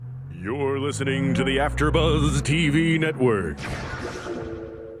You're listening to the AfterBuzz TV Network.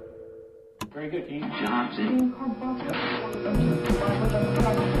 Very good, Keith. Johnson. From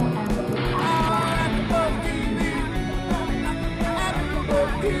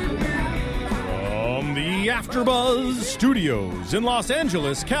the AfterBuzz Studios in Los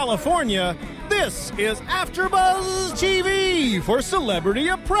Angeles, California, this is AfterBuzz TV for Celebrity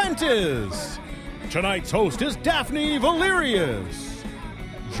Apprentice. Tonight's host is Daphne Valerius.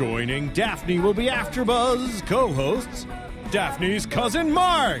 Joining Daphne will be AfterBuzz co-hosts Daphne's cousin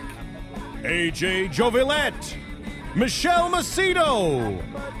Mark, AJ Jovilette, Michelle Macedo,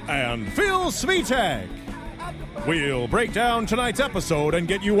 and Phil Svitek. We'll break down tonight's episode and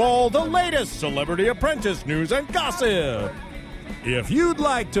get you all the latest Celebrity Apprentice news and gossip. If you'd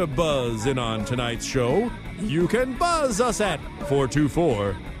like to buzz in on tonight's show, you can buzz us at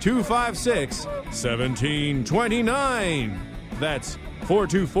 424-256-1729. That's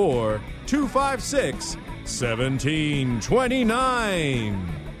 424-256-1729.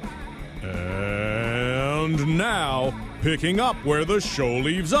 And now, picking up where the show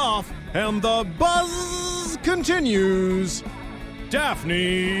leaves off and the buzz continues,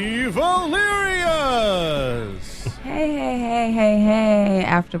 Daphne Valerius. Hey,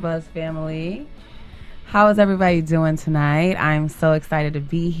 AfterBuzz family. How is everybody doing tonight? I'm so excited to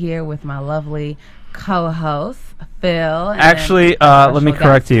be here with my lovely co-host, Phil. Actually, let me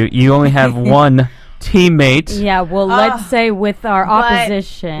correct you. You only have one teammate. Yeah, well, let's say with our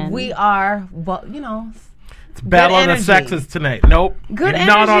opposition. We are, well, you know, it's battle of the sexes tonight. Nope. Good You're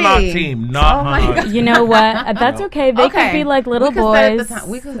not on our team. Not on our team. You know what? That's okay. They could be like little boys.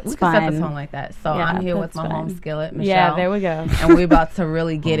 We could set the tone like that. So I'm here with my home skillet, Michelle. Yeah, there we go. And we're about to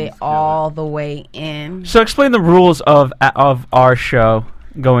really get it all the way in. So explain the rules of our show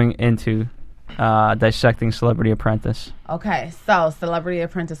going into dissecting Celebrity Apprentice. Okay, so Celebrity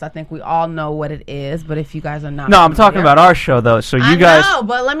Apprentice, I think we all know what it is, but if you guys are not No, I'm talking about our show, though, so you guys... I know,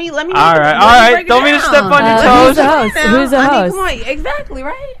 but let me all right. Don't mean to step on your toes. Who's the host? Come on, exactly,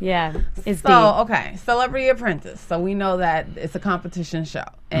 right? Yeah, it's okay, Celebrity Apprentice. So we know that it's a competition show,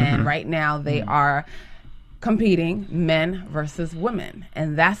 and right now they are competing men versus women,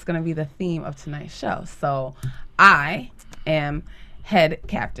 and that's going to be the theme of tonight's show. So I am head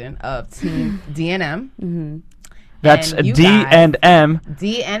captain of Team DNM. That's D and M.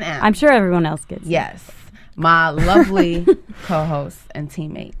 D and M. I'm sure everyone else gets it. Yes. My lovely co-host and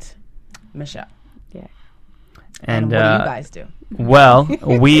teammate, Michelle. Yeah. And what do you guys do? Well,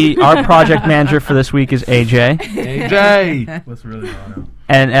 our project manager for this week is AJ. AJ. What's really going on?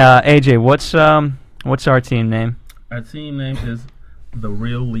 And AJ, what's our team name? Our team name is The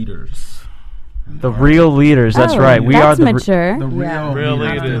Real Leaders. The Real Leaders, that's right. We are the mature. The real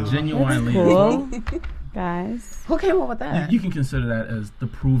leaders. The genuine leaders. Cool. Guys. Who came up with that? You can consider that as the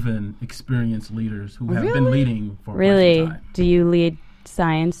proven, experienced leaders who have been leading for quite some time. Do you lead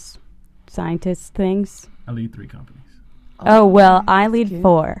scientist things? I lead 3 companies. Oh, well, I lead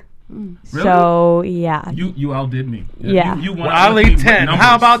 4. Really? So, yeah. You outdid me. Yeah. You well, I lead 10.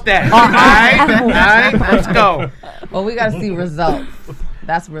 How about that? All right, let's go. Well, we got to see results.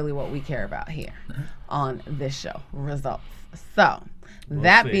 That's really what we care about here on this show, results. So,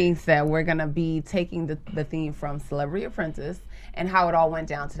 being said, we're going to be taking the theme from Celebrity Apprentice and how it all went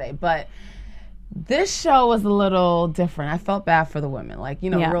down today. But this show was a little different. I felt bad for the women. Like,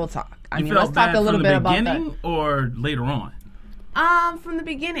 real talk. Let's talk a little bit about that. From the beginning or later on? From the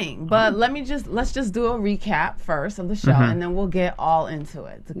beginning, but let's just do a recap first of the show, and then we'll get all into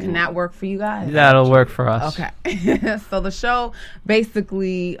it. Can that work for you guys? That'll work for us. Okay. So the show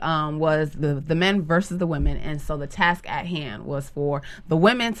basically was the men versus the women, and so the task at hand was for the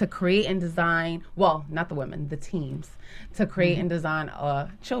women to create and design. Well, not the women, the teams to create and design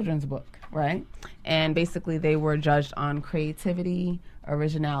a children's book, right? And basically, they were judged on creativity,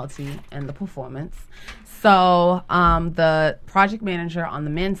 originality, and the performance. So the project manager on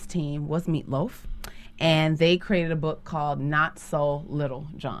the men's team was Meatloaf, and they created a book called Not So Little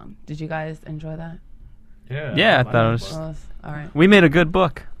John. Did you guys enjoy that? Yeah, I thought it was. All right. We made a good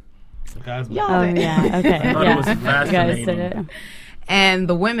book. Yeah, okay. I thought it was fascinating. And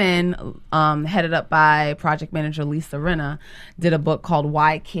the women, headed up by project manager Lisa Rinna, did a book called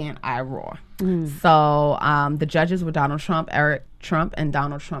Why Can't I Roar? So the judges were Donald Trump, Eric Trump, and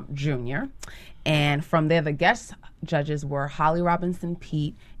Donald Trump Jr., and from there, the guest judges were Holly Robinson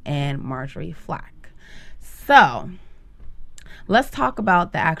Peete and Marjorie Flack. So, let's talk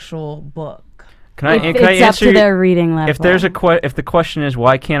about the actual book. Can I it's answer up to their reading level. If the question is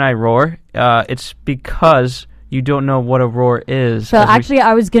why can't I roar, it's because you don't know what a roar is. So actually,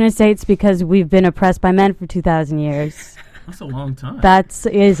 I was going to say it's because we've been oppressed by men for 2,000 years. That's a long time. That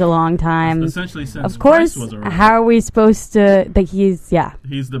is a long time. Essentially since of course, Christ was around. how are we supposed to... That he's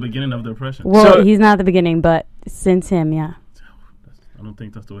the beginning of the oppression. Well, So- he's not the beginning, but since him, yeah. I don't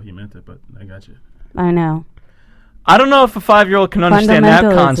think that's the way he meant it, but I got you. I know. I don't know if a 5-year-old can understand that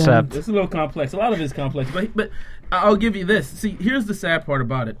Fundamentalism. concept. It's a little complex. A lot of it's complex, but I'll give you this. See, here's the sad part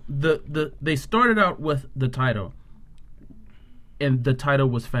about it. They started out with the title, and the title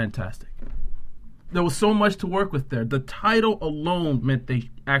was fantastic. There was so much to work with there. The title alone meant they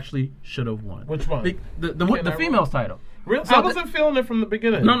actually should have won. Which one? The female's title. Really? So I wasn't feeling it from the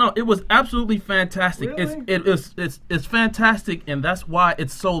beginning. No, it was absolutely fantastic. Really? It's fantastic, and that's why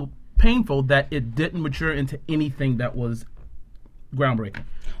it's so painful that it didn't mature into anything that was groundbreaking.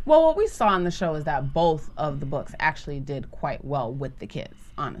 Well, what we saw in the show is that both of the books actually did quite well with the kids,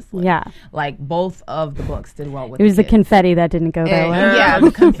 honestly. Yeah. Like, both of the books did well with It was the kids. confetti that didn't go very well. Yeah,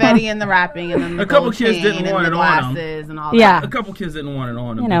 the confetti and the wrapping and then the A couple gold kids chain didn't and want the it on 'em. glasses and all Yeah. that. A couple kids didn't want it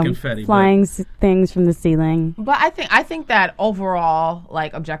on them, You know, the confetti. flying things from the ceiling. But I think that overall,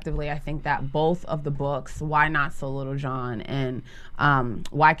 like objectively, I think that both of the books, Why Not So Little John and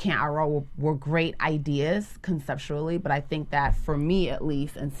Why Can't I Roll, were great ideas conceptually. But I think that for me, at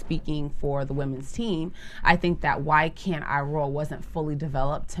least, and speaking for the women's team, I think that Why Can't I Roll wasn't fully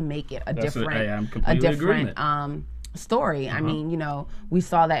developed to make it a That's what I am different, completely agreement. story. I mean, you know, we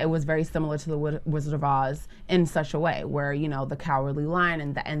saw that it was very similar to the Wizard of Oz in such a way where, you know, the Cowardly Lion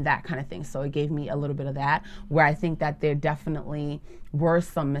and that kind of thing. So it gave me a little bit of that, where I think that there definitely were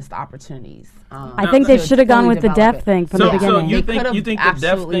some missed opportunities. I think they to should have gone fully with the develop deaf it. thing from So the beginning. you They could've think the deaf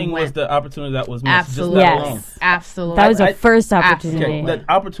absolutely thing was went- the opportunity that was missed? Absolutely. Just let alone. Yes. Absolutely. That was a first Absolutely. opportunity. Okay,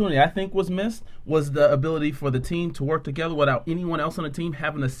 the opportunity I think was missed was the ability for the team to work together without anyone else on the team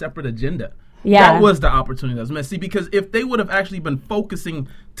having a separate agenda. Yeah. That was the opportunity that was missed. See, because if they would have actually been focusing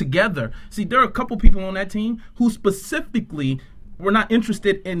together, see, there are a couple people on that team who specifically were not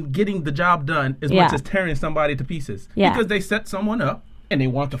interested in getting the job done as much Yeah. as tearing somebody to pieces. Yeah. Because they set someone up and they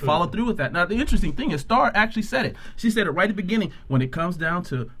want to follow through with that. Now, the interesting thing is Star actually said it. She said it right at the beginning. When it comes down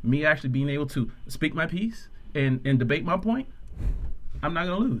to me actually being able to speak my piece and debate my point, I'm not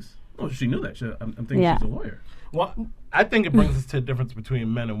going to lose. Oh, she knew that. I'm thinking Yeah. she's a lawyer. Well, I think it brings us to a difference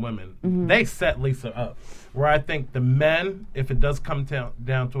between men and women. They set Lisa up. Where I think the men, if it does come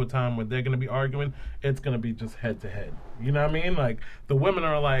down to a time where they're going to be arguing, it's going to be just head to head. You know what I mean? Like, the women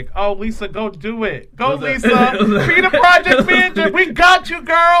are like, oh, Lisa, go do it. Go, Lisa. Be the project manager. We got you,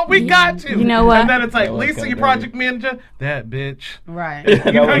 girl. We got you. You know what? And then it's like, Lisa, you project manager. That bitch. Right.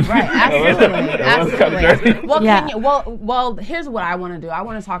 You know? Right. Absolutely. Well, Yeah. well, here's what I want to do. I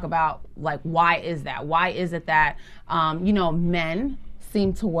want to talk about, like, why is that? Why is it that, you know, men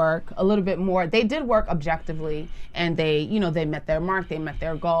seem to work a little bit more. They did work objectively, and they, you know, they met their mark, they met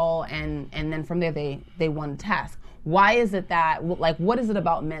their goal, and then from there they won the task. Why is it that, like, what is it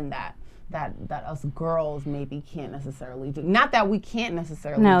about men that us girls maybe can't necessarily do? Not that we can't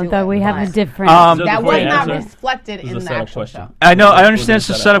necessarily do that it, we have a but different... that Before was you not answer, reflected in the actual show. I know. I understand it's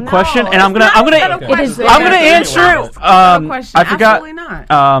a setup question, and I'm gonna question. answer it. Question. I forgot. Absolutely not.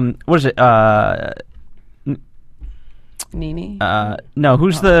 What is it? Nene. No,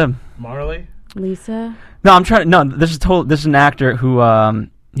 who's the? Marley? Lisa? No, I'm trying. No, this is an actor who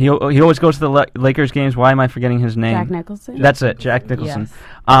he always goes to the Lakers games. Why am I forgetting his name? Jack Nicholson? That's it, Jack Nicholson. Yes.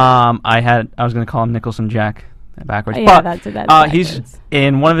 I was gonna call him Nicholson Jack backwards. Yeah, but that's backwards. he's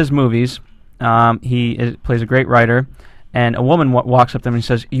in one of his movies. Plays a great writer, and a woman walks up to him and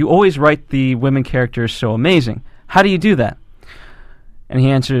says, "You always write the women characters so amazing. How do you do that?" And he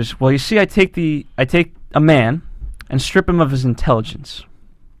answers, "Well, you see, I take a man and strip him of his intelligence."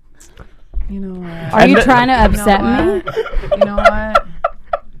 You know what? Are you trying to upset me? You know what?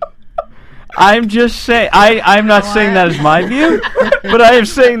 I'm just saying. I'm not saying that is my view, but I am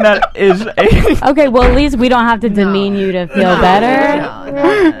saying that is a. Okay, well, at least we don't have to demean you to feel better.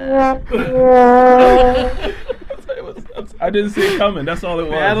 I didn't see it coming. That's all it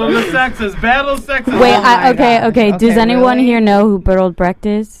was. Battle of the sexes. Battle of the sexes. Wait, Oh my okay. gosh. Does Okay, anyone really? here know who Bertolt Brecht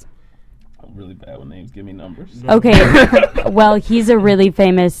is? I'm really bad with names. Give me numbers. Okay, well, he's a really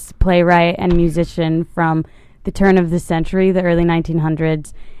famous playwright and musician from the turn of the century, the early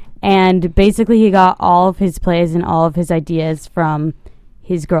 1900s. And basically he got all of his plays and all of his ideas from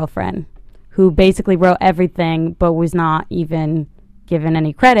his girlfriend, who basically wrote everything but was not even given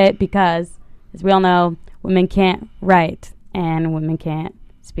any credit because, as we all know, women can't write and women can't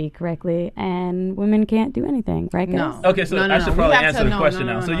speak correctly and women can't do anything, right, guys? No. Okay, so I should probably answer the question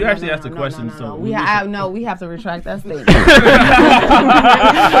now. So you actually asked the no, question. no, So no. we We have to retract that statement.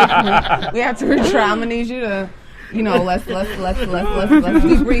 We have to retract. I'm gonna need you to let's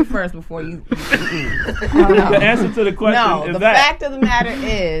debrief first before you. The answer to the question No, is the that. fact of the matter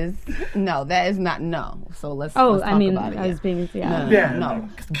is no. That is not no. So let's. Oh, let's talk I mean, about it. I was being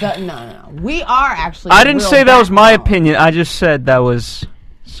No. We are actually. I didn't real say that was my backbone. opinion. I just said that was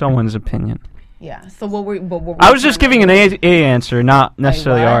someone's opinion. Yeah. So what we? I was just giving an A answer, not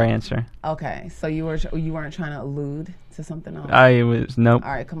necessarily what? our answer. Okay. So you weren't trying to allude to something else. I was nope.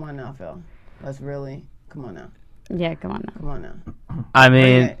 All right. Come on now, Phil. Let's really. Come on now. Yeah, come on now. Come on now. I Bring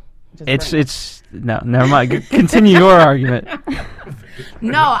mean, it. Just bring it. it's no, never mind. Continue your argument.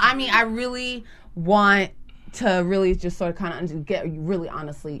 No, I mean, I really want to really just sort of kind of get really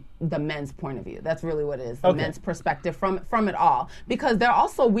honestly the men's point of view. That's really what it is, the men's perspective from it all. Because there are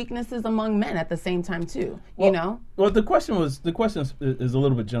also weaknesses among men at the same time too, you know? Well, the question is a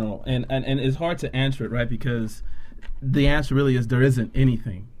little bit general, and it's hard to answer it, right? Because the answer really is there isn't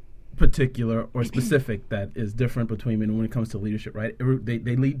anything particular or specific that is different between men when it comes to leadership, right? They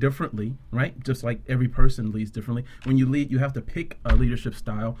lead differently, right? Just like every person leads differently. When you lead, you have to pick a leadership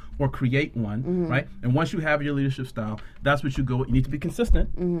style or create one, right? And once you have your leadership style, that's what you go with. You need to be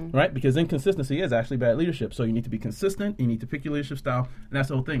consistent, right? Because inconsistency is actually bad leadership. So you need to be consistent. You need to pick your leadership style, and that's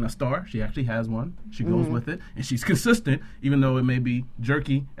the whole thing. Now, Star, she actually has one. She goes with it, and she's consistent, even though it may be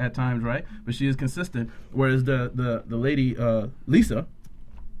jerky at times, right? But she is consistent. Whereas the lady Lisa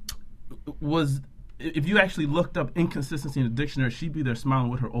was, if you actually looked up inconsistency in the dictionary, she'd be there smiling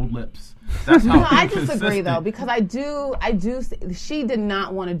with her old lips. That's how No, I inconsistent. disagree though, because she did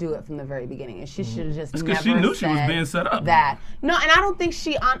not want to do it from the very beginning, and she should have just It's never 'cause she knew she was said being set up. That no, and I don't think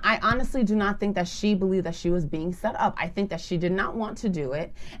I honestly do not think that she believed that she was being set up. I think that she did not want to do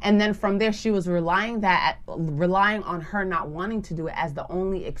it, and then from there she was relying on her not wanting to do it as the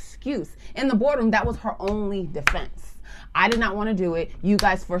only excuse in the boardroom. That was her only defense. I did not want to do it. You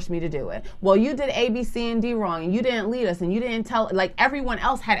guys forced me to do it. Well, you did A, B, C, and D wrong, and you didn't lead us, and you didn't tell. Like everyone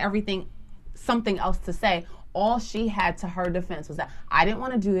else had something else to say. All she had to her defense was that I didn't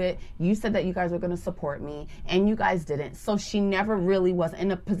want to do it. You said that you guys were going to support me, and you guys didn't. So she never really was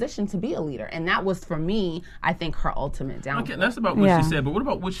in a position to be a leader, and that was for me, I think, her ultimate downfall. Okay, that's about what Yeah. she said. But what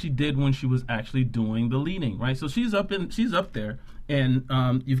about what she did when she was actually doing the leading, right? So she's up there,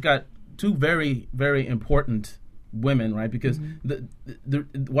 and you've got two very, very important women, right? Because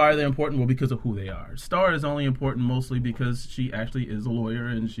why are they important? Well, because of who they are. Star is only important mostly because she actually is a lawyer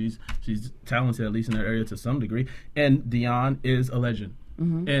and she's talented, at least in that area to some degree. And Dion is a legend.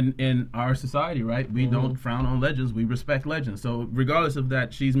 In our society, right? We don't frown on legends. We respect legends. So regardless of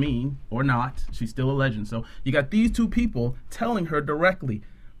that, she's mean or not, she's still a legend. So you got these two people telling her directly,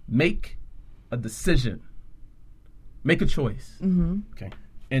 make a decision, make a choice. Okay,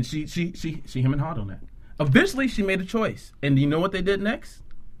 and she him and hawed on that. Eventually, she made a choice, and do you know what they did next?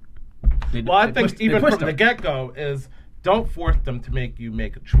 Well, I think even from the get-go is don't force them to make you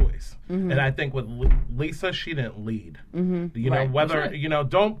make a choice. And I think with Lisa, she didn't lead. You know, Right. whether, you know,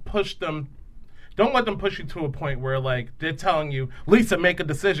 don't push them. Don't let them push you to a point where, like, they're telling you, Lisa, make a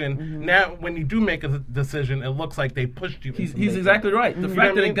decision. Now, when you do make a decision, it looks like they pushed you. He's into making exactly right. The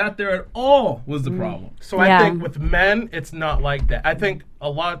fact that it got there at all was the problem. So Yeah. I think with men, it's not like that. I think a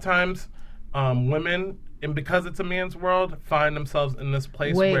lot of times women, and because it's a man's world, find themselves in this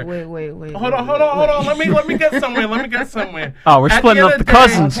place where... Wait. Hold on. Let me get somewhere. Oh, we're splitting up the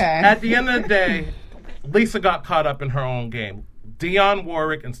cousins. Okay. At the end of the day, Lisa got caught up in her own game. Dionne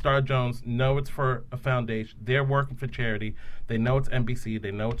Warwick and Star Jones know it's for a foundation. They're working for charity. They know it's NBC.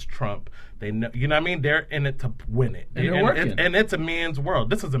 They know it's Trump. They know, you know what I mean? They're in it to win it. And they're working. And it's a man's world.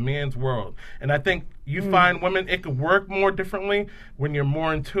 This is a man's world. And I think you find women, it could work more differently when you're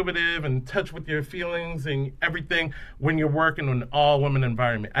more intuitive and in touch with your feelings and everything when you're working in an all-women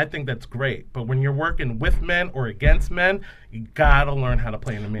environment. I think that's great. But when you're working with men or against men, you gotta learn how to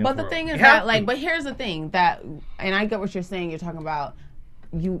play in the man's world. But the thing is You have that, like, to. but here's the thing that, and I get what you're saying. You're talking about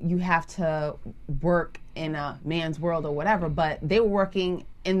you have to work in a man's world or whatever, but they were working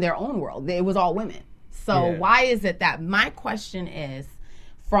in their own world. It was all women. So Yeah. why is it that my question is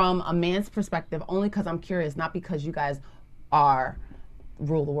from a man's perspective, only because I'm curious, not because you guys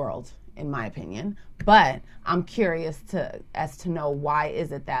rule the world, in my opinion, but I'm curious as to know why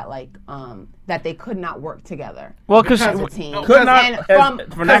is it that that they could not work together. Well, because as a team. Could not- And as- from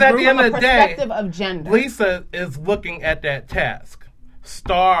because at the end a of the day, perspective of gender. Lisa is looking at that task.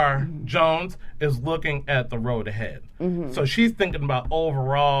 Star Jones is looking at the road ahead. So she's thinking about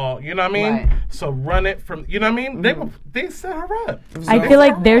overall, you know what I mean? Right. So run it from, you know what I mean? They set her up. I feel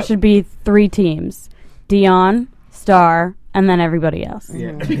like there should be 3 teams: Dion, Star, and then everybody else.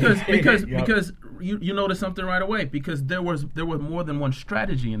 Because you notice something right away, because there was more than one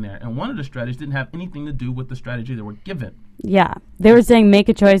strategy in there, and one of the strategies didn't have anything to do with the strategy they were given. Yeah, they were saying make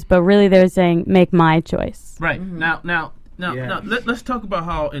a choice, but really they were saying make my choice. Right. Now, let's talk about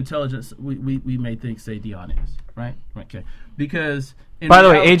how intelligent we may think, say, Dion is. Right. Okay. Because by the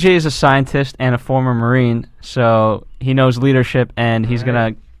way, AJ is a scientist and a former Marine, so he knows leadership, and he's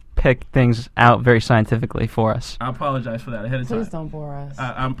gonna pick things out very scientifically for us. I apologize for that ahead of time. Please don't bore us.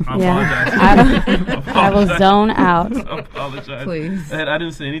 I Yeah. apologize. I will zone out. I apologize. Please. I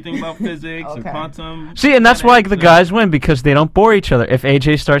didn't say anything about physics and quantum. See, and that's why the guys win, because they don't bore each other. If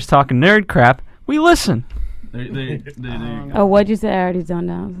AJ starts talking nerd crap, we listen. There you go. Oh, what'd you say? I already zoned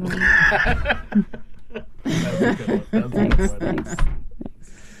out. So. Thanks.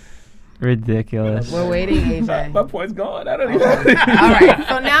 Ridiculous. We're waiting, AJ. My point's gone. I don't even. All right.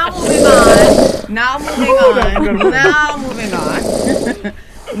 So now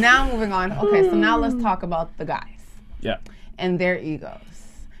moving on. Okay. So now let's talk about the guys. Yeah. And their egos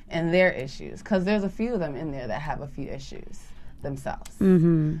and their issues, because there's a few of them in there that have a few issues themselves.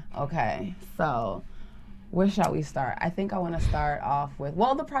 Mm-hmm. Okay. So where shall we start? I think I want to start off with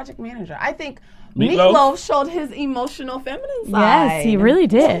the project manager. I think Meatloaf showed his emotional feminine side. Yes, he really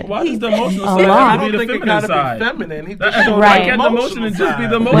did. Why does the emotional A side lot. have I to don't be the think it feminine gotta side? be feminine. He just showed Right. like Can't the emotion emotional and just be the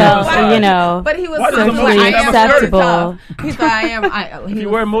side. emotional Well, side? you know, But he was Why does socially emotion have to be acceptable? tough. He said, "I am." He you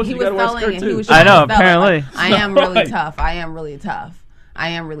was, wear emotion, he you was gotta wear selling skirt it. too. He was I know, trying to sell it. apparently. Like, I am really Right. tough. I am really tough. I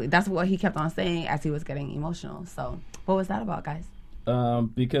am really. That's what he kept on saying as he was getting emotional. So, what was that about, guys?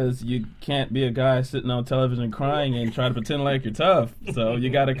 Because you can't be a guy sitting on television crying and try to pretend like you're tough. So you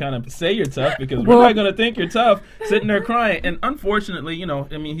got to kind of say you're tough, because we're not going to think you're tough sitting there crying. And unfortunately,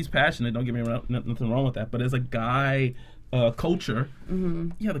 he's passionate. Don't get me wrong, nothing wrong with that. But as a guy culture,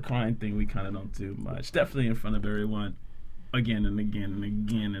 the crying thing we kind of don't do much. Definitely in front of everyone, again and again and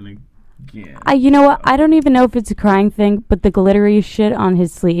again and again. You know what? I don't even know if it's a crying thing, but the glittery shit on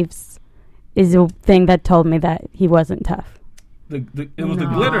his sleeves is a thing that told me that he wasn't tough. It was the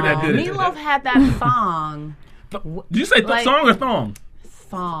glitter that did it. Meatloaf had that song. Did you say song or thong?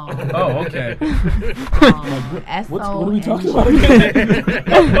 Song. Oh, okay. What are we talking about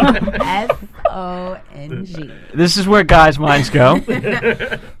SONG. This is where guys' minds go.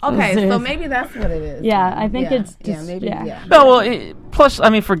 Okay, so maybe that's what it is. Yeah, I think it's just, yeah, maybe. Yeah. No, well, plus, I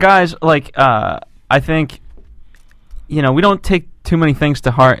mean, for guys, like, I think, we don't take too many things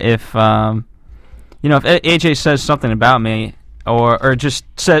to heart if, if AJ says something about me, or just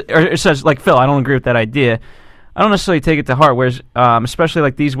says, like, Phil, I don't agree with that idea, I don't necessarily take it to heart, whereas, especially,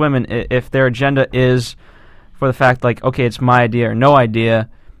 like, these women, if their agenda is for the fact, like, okay, it's my idea or no idea,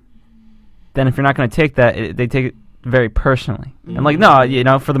 then if you're not going to take that, they take it very personally. And, like,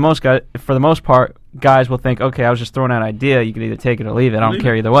 no, for the most part, guys will think, okay, I was just throwing out an idea, you can either take it or leave it, I don't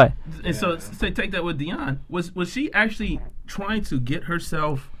care either way. And so, say, take that with Dion. Was she actually trying to get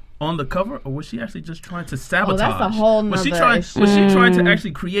herself on the cover, or was she actually just trying to sabotage? That's a whole was she nother trying to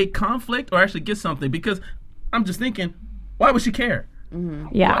actually create conflict or actually get something? Because I'm just thinking, why would she care?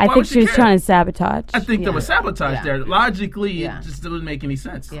 Yeah, Why I think would she was care? trying to sabotage. I think there was sabotage there. Logically, Yeah. it just doesn't make any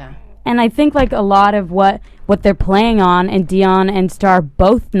sense. Yeah. And I think like a lot of what they're playing on, and Dion and Star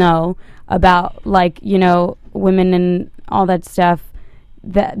both know about, like, women and all that stuff,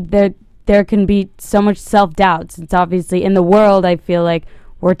 that there can be so much self-doubt, since obviously in the world I feel like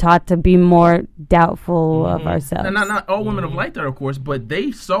we're taught to be more doubtful of ourselves. And not all women have liked her, of course, but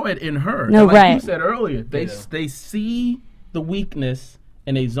they saw it in her. No, And like right. you said earlier, they see the weakness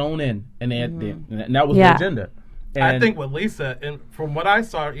and they zone in, and and that was Yeah. the agenda. I And think with Lisa, and from what I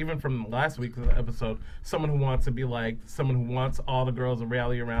saw, even from last week's episode, someone who wants to be like, someone who wants all the girls to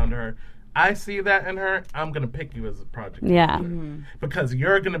rally around her. I see that in her. I'm gonna pick you as a project Yeah. manager. Because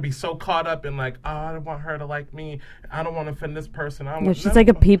you're gonna be so caught up in like, oh, I don't want her to like me. I don't want to offend this person. I don't Yeah, want she's like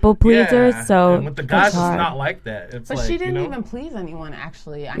a people pleaser, Yeah. so and with the guys, that's it's hard. not like that. It's But like, she didn't you know, even please anyone,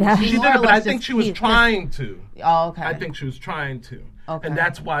 actually. I Yeah. mean, She more did or it, but I less think just she was keep- trying to. Oh, okay. I think she was trying to. Okay. And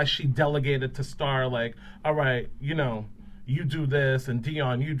that's why she delegated to Star, like, all right, you do this, and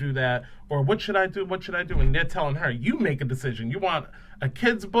Dion, you do that. Or what should I do? What should I do? And they're telling her, you make a decision. You want a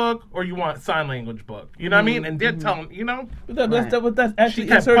kid's book or you want sign language book? You know what I mean? And they're telling, But that's she actually kept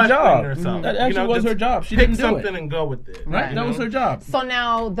that's her questioning job. herself. That actually was just her job. She pick didn't do something it. and go with it. right, that was her job. So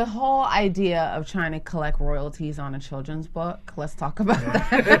now the whole idea of trying to collect royalties on a children's book, let's talk about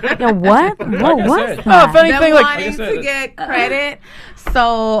that. Yeah, what? What was said. that? Oh, if Them anything, like, wanting said, to get credit.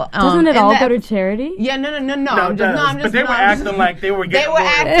 So Doesn't it and all that- go to charity? Yeah, no. No, I'm it just, does. no, I'm just. But they no, were I'm just- acting like they were They getting were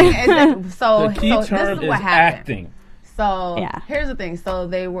royalties. acting. As if, so The key so term this is is what happened. acting. So Yeah. here's the thing. So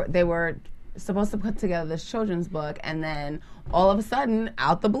they were supposed to put together this children's book, and then all of a sudden,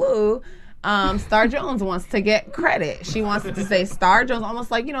 out the blue, Star Jones wants to get credit. She wants to say Star Jones,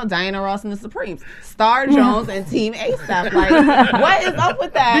 almost like, Diana Ross and the Supremes. Star Jones and Team ASAP. Like, what is up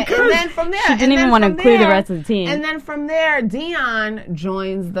with that? And then from there, she didn't even want to include the rest of the team. And then from there, Dion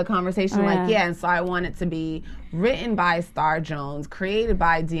joins the conversation. And so I want it to be written by Star Jones, created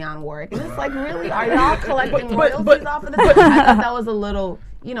by Dionne Warwick. And it's like, really, are y'all collecting royalties off of this? I thought that was a little,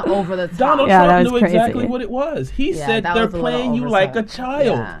 over the top. Donald Trump knew exactly what it was. He said they're playing you like a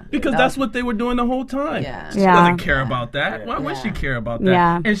child because that's what they were doing the whole time. She doesn't care about that. Why would she care about that?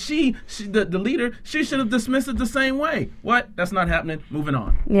 Yeah. And she the leader, she should have dismissed it the same way. What? That's not happening. Moving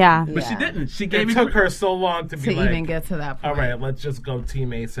on. Yeah. But she didn't. She gave It took her so long to be even get to that point. All right, let's just go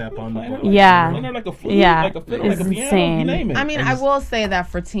Team ASAP on the board. Yeah. Playing her like a flute, Yeah. like a fiddle, It's like a piano, insane. you name it. I mean, I will say that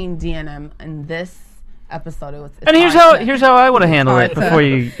for Team DNM in this episode, it's And here's how I would have handled it before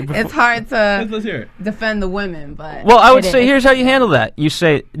you. It's hard to Let's hear it. defend the women, but Well, I would say here's how you handle that. You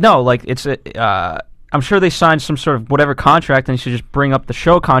say no, like it's a. I'm sure they signed some sort of whatever contract, and you should just bring up the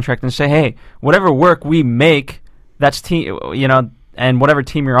show contract and say, hey, whatever work we make, that's team, and whatever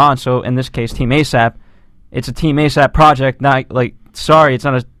team you're on. So in this case, Team ASAP, it's a Team ASAP project. Not like sorry, it's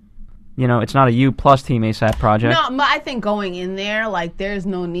not a. It's not a U plus Team ASAP project. No, but I think going in there, like, there's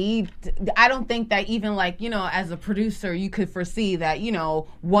no need. I don't think that even, like, as a producer, you could foresee that,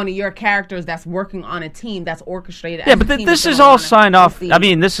 one of your characters that's working on a team that's orchestrated. Yeah, but this is all signed off. I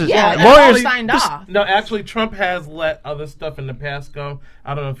mean, this is all signed off. No, actually, Trump has let other stuff in the past go.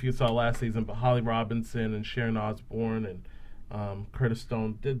 I don't know if you saw last season, but Holly Robinson and Sharon Osbourne and Curtis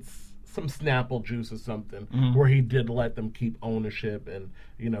Stone did some Snapple juice or something where he did let them keep ownership, and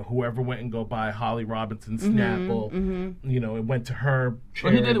whoever went and go buy Holly Robinson Snapple, it went to her charity.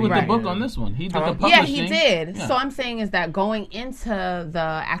 Well, he did it with the book on this one. He did the publishing. Yeah, he did. Yeah. So I'm saying is that going into the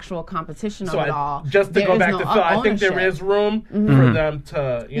actual competition of it all, just to go back to Phil, I think there is room for them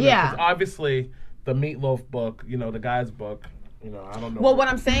to, because obviously the Meatloaf book, the guy's book, I don't know. Well, what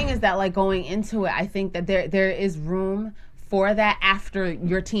I'm saying is that, like, going into it, I think that there is room for that after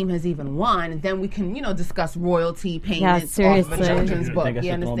your team has even won, then we can, discuss royalty payments off of the children's book.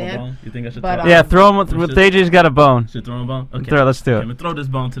 You understand? You think I should throw him with AJ's got a bone. Should throw him a bone? Okay. Let's do it. I'm going to throw this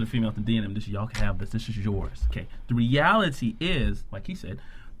bone to the female to DNM. Y'all can have this. This is yours. Okay. The reality is, like he said,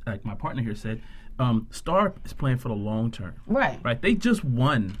 like my partner here said, Star is playing for the long term. Right. They just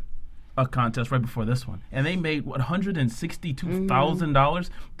won a contest right before this one, and they made $162,000.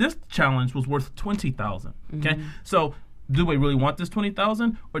 This challenge was worth $20,000. Okay. So do we really want this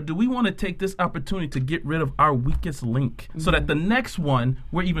 $20,000, or do we want to take this opportunity to get rid of our weakest link so that the next one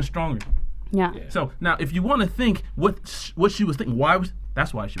we're even stronger? Yeah. So now, if you want to think what she was thinking,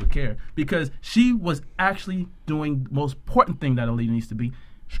 that's why she would care, because she was actually doing the most important thing that a leader needs to be: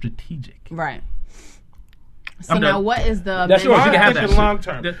 strategic. Right. So now, what is the? That's yours. You can have that long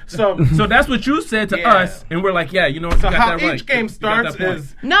term. So that's what you said to us, and we're like, yeah, you know what? So you got how that right. each game starts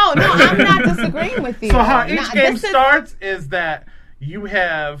is no, I'm not disagreeing with you. So how each game starts is that you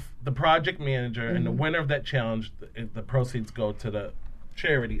have the project manager, and the winner of that challenge, the proceeds go to the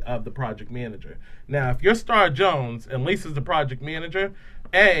charity of the project manager. Now, if you're Star Jones and Lisa's the project manager,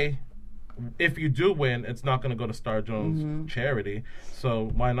 if you do win, it's not going to go to Star Jones charity.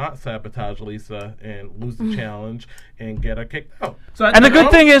 So why not sabotage Lisa and lose the challenge and get her kicked out? So and the good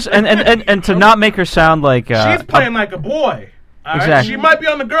thing is, and to not make her sound like she's playing like a boy. Exactly. Right? She might be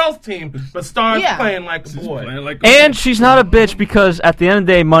on the girls' team, but Star's playing like a boy. And she's not a bitch because at the end of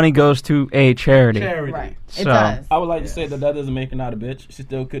the day, money goes to a charity. Right. So, it does. I would like to say that doesn't make her not a bitch. She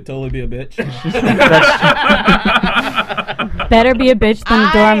still could totally be a bitch. Better be a bitch than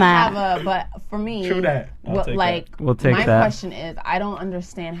a doormat. But for me, true that. We'll take my that. question is, I don't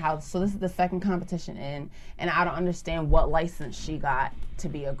understand how. So this is the second competition in, and I don't understand what license she got to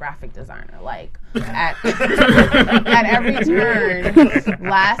be a graphic designer. Like at every turn,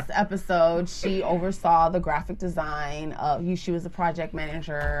 last episode she oversaw the graphic design of. She was the project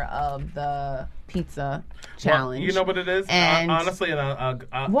manager of the pizza challenge. Well, you know what it is? And honestly, and I'll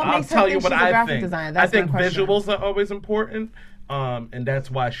makes her tell you think what she's a I graphic think. designer? I That's think my question. visuals are always important, and that's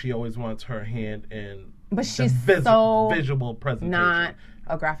why she always wants her hand in. But she's so visual presentation. Not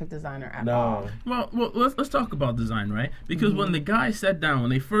a graphic designer at all. Well, let's talk about design, right? Because when the guys sat down, when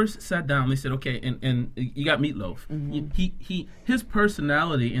they first sat down, they said, okay, and you got Meatloaf. His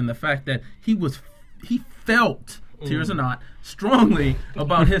personality and the fact that he felt, tears or not, strongly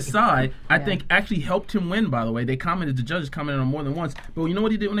about his side, I think actually helped him win, by the way. The judges commented on more than once. But you know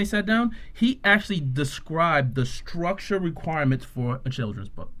what he did when they sat down? He actually described the structure requirements for a children's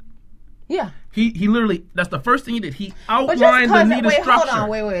book. Yeah. He literally, that's the first thing he did. He But just outlined the because, needed wait, structure. hold on,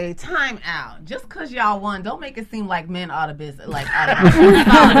 wait, time out. Just because y'all won, don't make it seem like men ought to be like, like,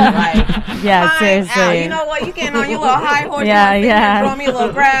 Yeah, time seriously. out. You know what? You getting on your little high horse? Yeah, you yeah. Draw me a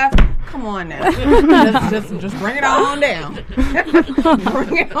little graph. Come on now, just bring it on down.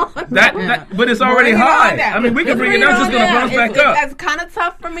 Bring it on down. But it's already Bring it on high. down. I mean, we can Just bring it down. It's just going to down. bounce back up. It's kind of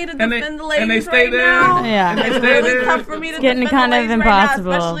tough for me to And defend they- the ladies and they stay right there. now. Yeah. And they It's stay really there. tough for me to getting defend kind the of ladies right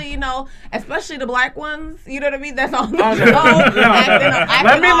impossible. now, especially the black ones. You know what I mean? That's on the Oh, show. no.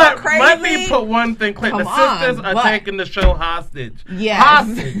 acting all Let crazy. me put one thing clear. Come The sisters on, are but- taking the show hostage. Yes.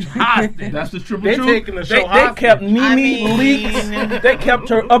 Hostage. That's the triple They truth. taking the show They hostage. kept Nene I mean- leaks. They kept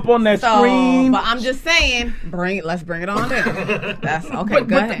her up on that So, screen. but I'm just saying, let's bring it on down. That's okay.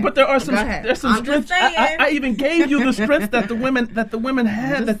 Go ahead. But there are some Go ahead. there's some I'm just strengths. I saying. even gave you the strengths that the women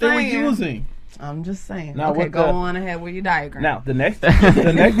had just that they were saying. using. I'm just saying. Now, Okay, what go the- on ahead with your diagram. Now the next I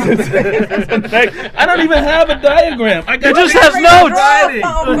don't even have a diagram. I got It just you has ready notes.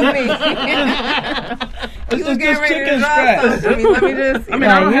 Friday. You It's was just getting ready to chicken draw scratch. something for me. Let me just. I mean,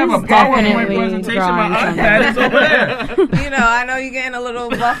 Yeah, I don't have a he's PowerPoint definitely presentation. drawing My something. iPad is over there. You know, I know you're getting a little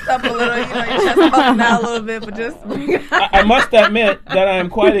buffed up a little. You know, your chest puffing out a little bit, but just. I must admit that I am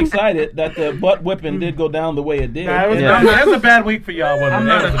quite excited that the butt whipping did go down the way it did. Nah, it was, Yeah. that was a bad week for y'all women. I'm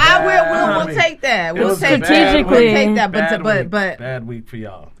not That was a- a bad We'll week. take that. It We'll was a take bad that. Strategically. We'll take that. Bad But week. Bad week for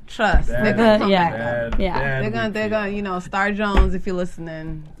y'all. trust. Bad They're gonna week. come Yeah. back. Bad, Yeah. bad They're week for gonna, you know, Star Jones if you're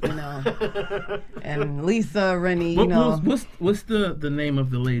listening, you know, and Lisa Rennie, you know. What's the name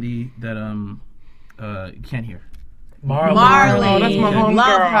of the lady that can't hear? Marley. Oh, that's my home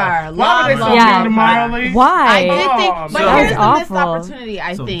Love girl. her. Why would they Love so her. mean to Marley? Why? I did think, Oh, but man. here's That the was missed awful. opportunity.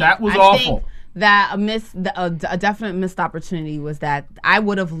 I So think that was I awful. think that a definite missed opportunity was that I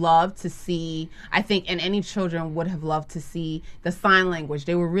would have loved to see. I think, and any children would have loved to see the sign language.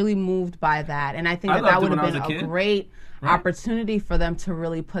 They were really moved by that, and I think I that loved it would have when I been was a a kid. great Right. opportunity for them to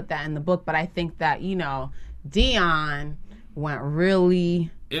really put that in the book. But I think that, you know, Dion went really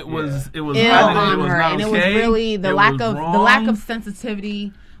It was ill not- on it was her, not and it was okay. really the It lack was of wrong.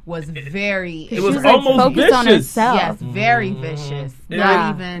 sensitivity was very. It She was was like almost focused on vicious. herself. Yes, very vicious. Yeah.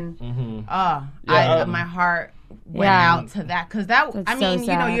 Not even. Yeah, my heart went Yeah. out to that because that. That's I so mean, you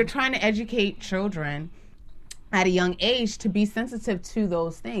know, sad. you're trying to educate children at a young age to be sensitive to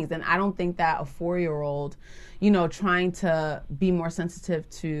those things, and I don't think that a 4-year-old, you know, trying to be more sensitive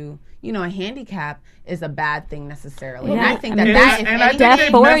to, you know, a handicap is a bad thing necessarily. And Yeah, I think I that mean, that if And I anything, think Deaf they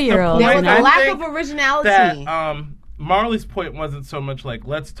missed the 4-year-olds, there was point. a I lack think of originality. that Marley's point wasn't so much like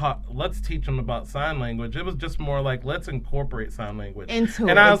let's teach them about sign language. It was just more like let's incorporate sign language Into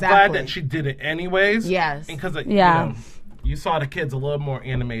and it, I was glad exactly. that she did it anyways. Yes. because Yeah. you know, you saw the kids a little more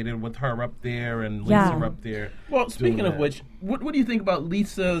animated with her up there and Lisa Yeah. up there. Well, speaking doing of that. which, what do you think about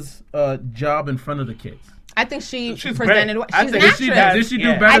Lisa's job in front of the kids? I think she She's presented. great. She's I an think actress. Did she do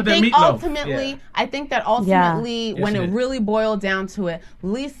Yeah. better I than think Meatloaf? ultimately, Yeah. I think that ultimately, Yes, when she it did. really boiled down to it,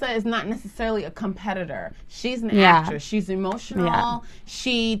 Lisa is not necessarily a competitor. She's an Yeah. actress. She's emotional. Yeah.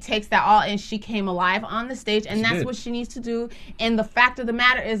 She takes that all, and she came alive on the stage, and that's did. what she needs to do. And the fact of the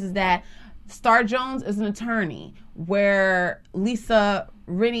matter is that Star Jones is an attorney, where Lisa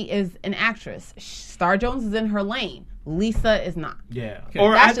Rennie is an actress. Star Jones is in her lane. Lisa is not. Yeah, That's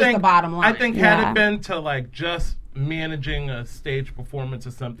I just think, the bottom line. I think had Yeah. it been to like just managing a stage performance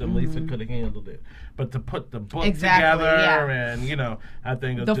or something, Lisa could have handled it. But to put the book Exactly, together yeah. and, you know, I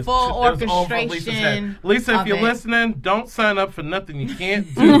think it The was just, full it was over Lisa's head. orchestration Lisa, if of you're it. listening, don't sign up for nothing you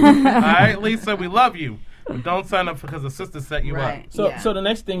can't do. All right, Lisa, we love you, but don't sign up because the sister set you Right. up. So, Yeah. so the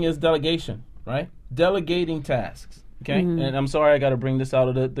next thing is delegation, right? Delegating tasks. Okay, and I'm sorry I got to bring this out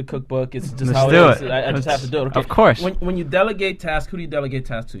of the cookbook. It's just Let's how do it is. it. I just have to do it. Okay? Of course. When you delegate tasks, who do you delegate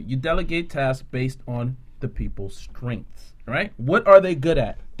tasks to? You delegate tasks based on the people's strengths. Right? What are they good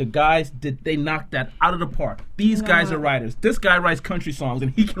at? The guys, did they knock that out of the park? These guys are writers. This guy writes country songs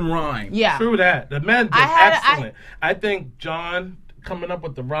and he can rhyme. Yeah. True that. The men did I had- excellent. I think John coming up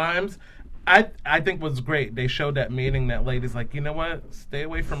with the rhymes, I think was great. They showed that meeting that lady's like, you know what? Stay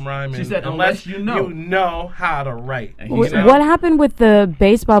away from rhyming. She said, unless you know how to write. And You he know? What happened with the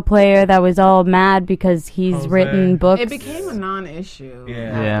baseball player that was all mad because he's Jose. written books? It became a non-issue. Yeah.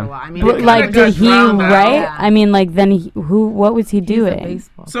 after Yeah. a while. I mean, But, it like, kinda did got he drowned out. write? Yeah. I mean, like, then what was he He's a doing?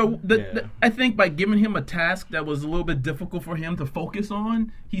 baseball. So Yeah. I think by giving him a task that was a little bit difficult for him to focus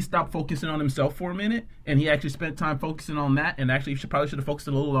on, he stopped focusing on himself for a minute, and he actually spent time focusing on that. And actually, probably should have focused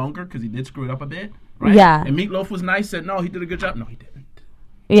a little longer because he did screw it up a bit. Right? Yeah. And Meatloaf was nice. Said no, he did a good job. No, he didn't.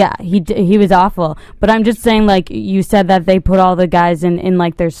 Yeah, he was awful. But I'm just saying, like, you said that they put all the guys in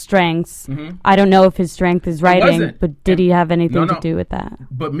like, their strengths. Mm-hmm. I don't know if his strength is writing, wasn't. but did he have anything No. to do with that?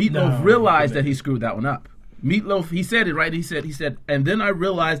 But Meatloaf realized that he screwed that one up. Meatloaf, he said it right. He said, and then I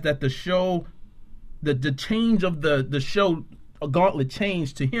realized that the show, the change of the show, a gauntlet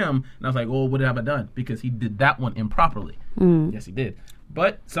changed to him, and I was like, oh, what have I done? Because he did that one improperly. Yes, he did.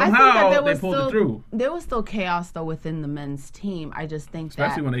 But somehow they pulled it through. There was still chaos though within the men's team. I just think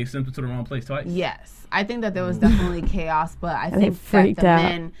Especially when they sent it to the wrong place twice. Yes, I think that there was definitely chaos, but I They think that freaked the out.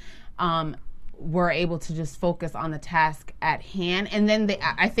 men were able to just focus on the task at hand. And then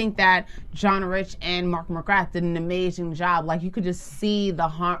I think that John Rich and Mark McGrath did an amazing job. Like, you could just see the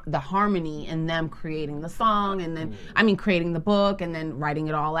harmony in them creating the song, and then creating the book, and then writing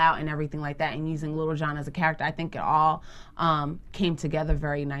it all out and everything like that, and using Little John as a character. I think it all came together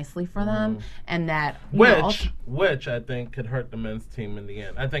very nicely for them, and that which I think could hurt the men's team in the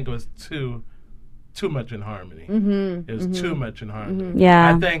end. I think it was too much in harmony. It was too much in harmony.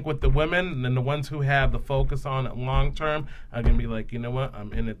 Yeah. I think with the women and the ones who have the focus on it long term are going to be like, you know what,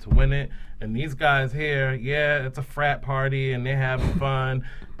 I'm in it to win it. And these guys here, yeah, it's a frat party and they're having fun.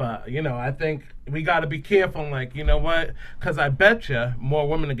 But, I think we got to be careful. Like, you know what? Because I bet you more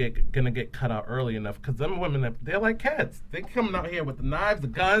women are going to get cut out early enough. Because them women, they're like cats. They're coming out here with the knives, the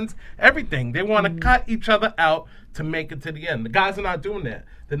guns, everything. They want to cut each other out to make it to the end. The guys are not doing that.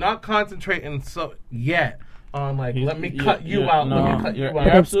 They're not concentrating yet on, like, let me cut you out. Let me cut you You're out. But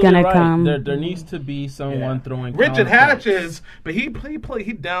it's absolutely gonna right. come. There needs to be someone throwing. Richard counterpunch. Hatch is, but he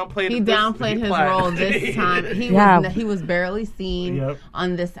downplayed. He downplayed his role this time. He was barely seen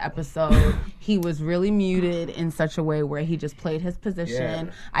on this episode. He was really muted in such a way where he just played his position.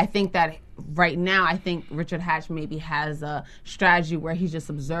 Yeah. I think that right now, Richard Hatch maybe has a strategy where he's just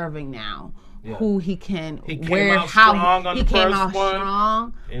observing now. Yeah. Who he can, He came where, out how strong on he the came first out one.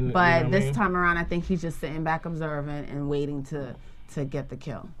 strong. And, but this time around, I think he's just sitting back, observing and waiting to get the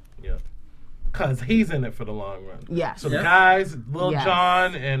kill. Yeah. Because he's in it for the long run. Yes. So guys, Lil Yes.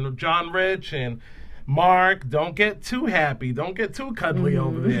 Jon and John Rich and Mark, don't get too happy. Don't get too cuddly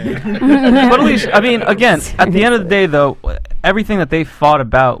over there. But at least, again, at the end of the day, though, everything that they fought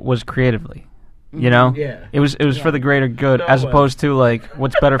about was creatively. Yeah. It was for the greater good, No, as but- opposed to like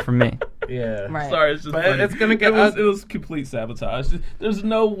what's better for me. Yeah. Right. Sorry, it's just But funny. it's gonna get it was complete sabotage. There's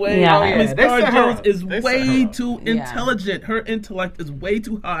no way. Yeah. Oh, yeah, Miss they set her Star Jones up. is They set way her up. too Yeah. intelligent. Her intellect is way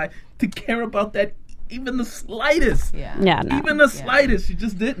too high to care about that even the slightest. Yeah. Yeah, no. Even the slightest. She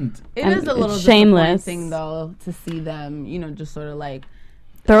just didn't. It And is a little it's shameless. disappointing, though, to see them, just sort of like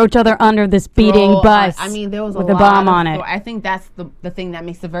Throw each other under this speeding throw- bus. I mean, there was with a a bomb lot on of it. I think that's the thing that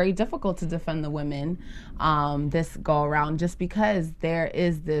makes it very difficult to defend the women this go around, just because there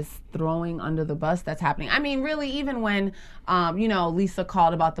is this throwing under the bus that's happening. I mean, really, even when Lisa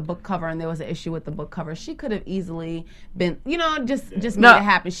called about the book cover and there was an issue with the book cover, she could have easily been, just made it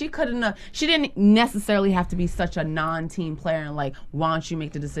happen. She couldn't. She didn't necessarily have to be such a non-team player and like, why don't you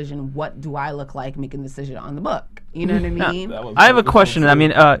make the decision? What do I look like making the decision on the book? You know what I mean? I have a question.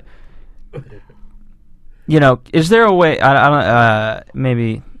 Is there a way? I don't.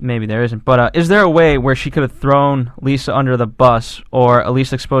 Maybe there isn't. But is there a way where she could have thrown Lisa under the bus, or at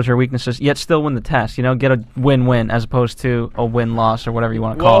least expose her weaknesses, yet still win the test? Get a win-win as opposed to a win-loss or whatever you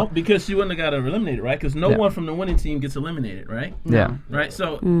want to call Well, it. because she wouldn't have got her eliminated, right? Because no Yeah. one from the winning team gets eliminated, right? Yeah. Right.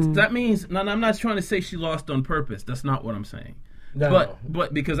 So that means. Now, I'm not trying to say she lost on purpose. That's not what I'm saying. No.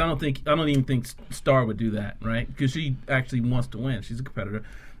 But because I don't even think Star would do that, right? Because she actually wants to win. She's a competitor.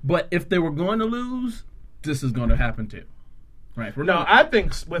 But if they were going to lose, this is going to happen too, right? No, I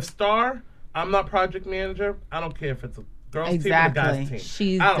think with Star, I'm not project manager. I don't care if it's a girls team or the guys team.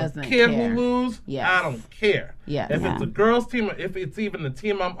 She I don't doesn't care care. who lose. Yes. I don't care. Yes. If Yeah. it's a girls team or if it's even the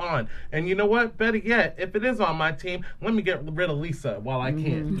team I'm on. And you know what? Better yet, if it is on my team, let me get rid of Lisa while I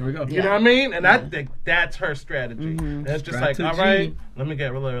can. There we go. You know what I mean? And I think that's her strategy. And it's just like, all Strategy. right, let me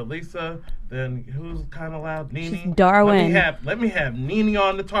get rid of Lisa. Then who's kind of loud? Nene. Darwin. Let me have Nene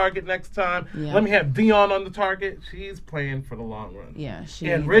on the target next time. Yeah. Let me have Dion on the target. She's playing for the long run. Yeah, she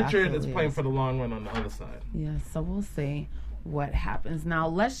And Richard is absolutely playing for the long run on the other side. Yeah, so we'll see what happens. Now,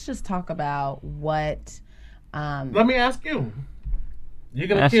 let's just talk about what. Let me ask you. You're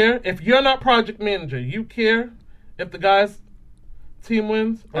going to Ask- care? If you're not project manager, you care if the guys' team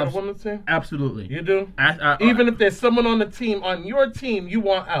wins or the women's team? Absolutely. You do? I- Even if there's someone on the team, on your team, you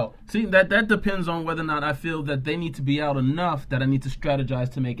want out. See, that depends on whether or not I feel that they need to be out enough that I need to strategize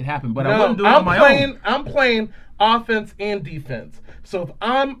to make it happen. But I wouldn't do it on my own. I'm playing offense and defense. So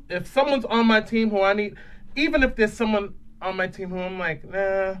if someone's on my team who I need, even if there's someone on my team who I'm like,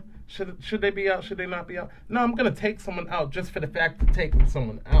 nah, Should they be out? Should they not be out? No, I'm gonna take someone out just for the fact of taking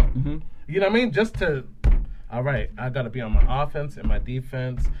someone out. You know what I mean? Just to. All right, I got to be on my offense and my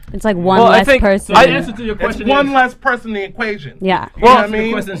defense. It's like one Well, I less think- person. So the answer to your It's question one is, less person in the equation. Yeah. You know what I the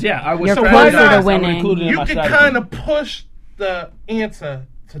mean? question is, yeah, I was You're trying closer to I would winning. include it in You my can strategy. kind of push the answer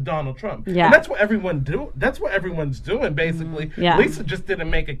to Donald Trump. Yeah. And that's what everyone do. That's what everyone's doing, basically. Yeah. Lisa just didn't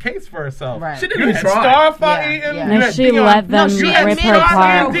make a case for herself. Right. She didn't You even had try. Star fighting. Yeah, yeah. You No, had she Dion- let them she rip admitted her it.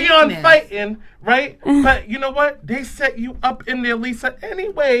 apart. and Dion Weakness. fighting, right? But you know what? They set you up in there, Lisa,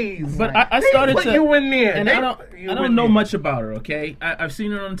 anyways. But I They started put to, you in there. and They I don't, put you I in don't know there. much about her. Okay, I've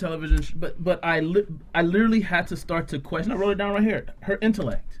seen her on television, but I literally had to start to question. I wrote it down right here. Her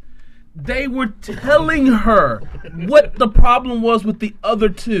intellect. They were telling her what the problem was with the other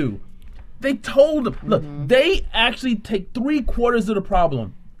two. They told them, look, they actually take 3/4 of the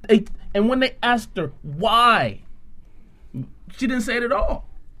problem. And when they asked her why, she didn't say it at all.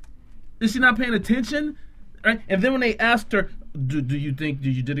 Is she not paying attention? Right? And then when they asked her, do you think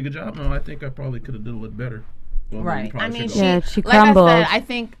you did a good job? No, I think I probably could have done a little better. Well, then you Right. probably I mean, should've. Yeah, she she like crumbled. I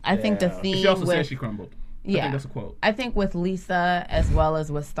said, I think the theme She also with said she crumbled. I yeah, think that's a quote. I think with Lisa as well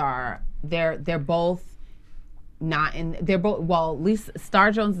as with Star, they're both not in. They're both Lisa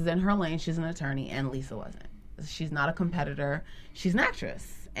Star Jones is in her lane. She's an attorney, and Lisa wasn't. She's not a competitor. She's an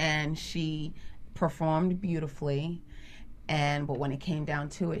actress, and she performed beautifully. But when it came down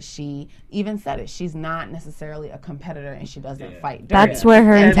to it, she even said it. She's not necessarily a competitor, and she doesn't fight dirty. That's where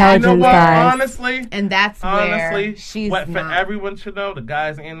her And intelligence you know what? lies. Honestly, And that's where honestly, she's what for not. everyone should know, the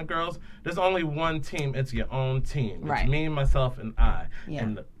guys and the girls, there's only one team. It's your own team. It's Right. me, myself, and I. Yeah.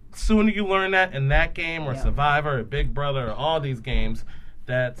 And the sooner you learn that in that game or Yeah. Survivor or Big Brother or all these games,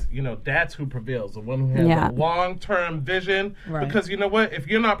 that's who prevails. The one who has Yeah. a long-term vision. Right. Because you know what? If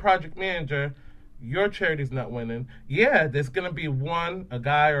you're not project manager, your charity's not winning. Yeah, there's going to be a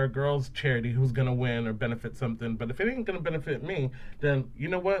guy or a girl's charity who's going to win or benefit something. But if it ain't going to benefit me, then you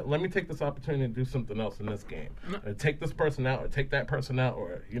know what? Let me take this opportunity to do something else in this game. Or take this person out or take that person out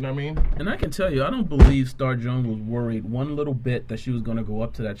or, you know what I mean? And I can tell you, I don't believe Star Jones was worried one little bit that she was going to go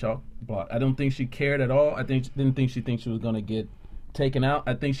up to that chalk block. I don't think she cared at all. Didn't think she was going to get taken out.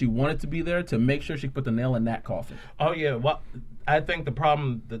 I think she wanted to be there to make sure she put the nail in that coffin. Oh, yeah. Well, I think the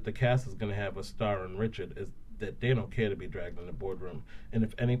problem that the cast is going to have with Star and Richard is that they don't care to be dragged in the boardroom. And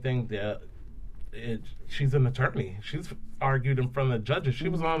if anything, she's an attorney. She's argued in front of the judges. She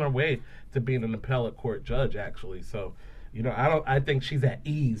was on her way to being an appellate court judge, actually. So, I think she's at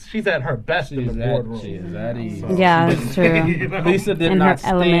ease. She's at her best in the boardroom. She is at ease. Yeah, that's true. Lisa did In her not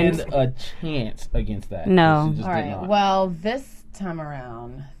stand element. a chance against that. No. She just All did right. not. Well, this time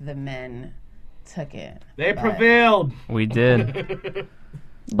around, the men took it. They But prevailed. We did.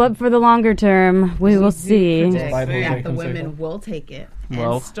 But for the longer term, we will see. predict Bible that Jake the and women Safer. will take it.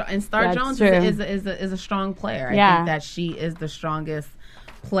 Well, and Star That's Jones true. is a strong player. I Yeah. think that she is the strongest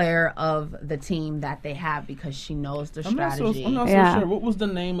player of the team that they have because she knows the I'm not strategy. so Yeah. sure. What was the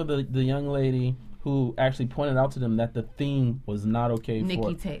name of the young lady who actually pointed out to them that the theme was not okay Nikki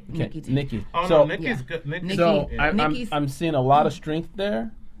for Tate. Okay, Nikki Tate. Nikki. Oh, so no, Nikki's yeah. good. Nikki's so good. I'm Nikki's- seeing a lot of strength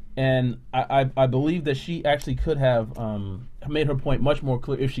there, and I believe that she actually could have made her point much more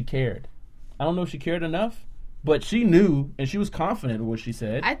clear if she cared. I don't know if she cared enough, but she knew and she was confident in what she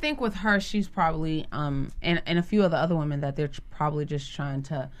said. I think with her, she's probably and a few of the other women that they're probably just trying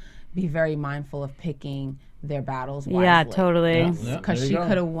to be very mindful of picking their battles wisely. Yeah, totally. Yeah, Because there she you go.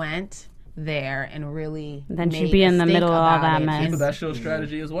 could have went there and really Then she'd made be a in the stink middle of all about that it. mess. But that shows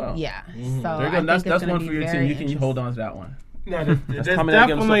strategy as well. Yeah. So There you I go. think That's it's gonna one be for your team. very You can hold on to that one. No, there's how many I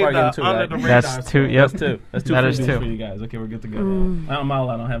give 'em so definitely far? I give 'em the two, under right? the radar. That's two. story. Yep. That's two. That for is me, two. for you guys. Okay, we're good to go. I'm all.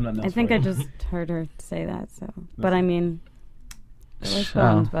 I don't have nothing else. I think for I you. just heard her say that. So, but I mean, those So,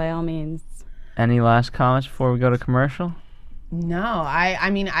 phones by all means. any last comments before we go to commercial? No, I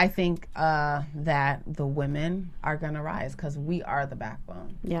mean, I think that the women are going to rise because we are the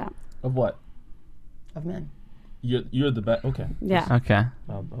backbone Yeah, Of what? of men. You're the best. Okay. yeah. Okay.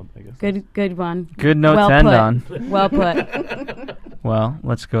 I guess. Good one. Good note Well to end put. on. Well put. Well,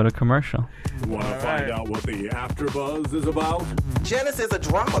 let's go to commercial. Want to find out what the AfterBuzz is about? Janice is a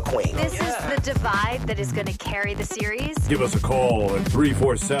drama queen. This is the divide that is going to carry the series. Give us a call at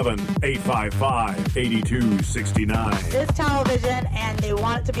 347-855-8269. This television, and they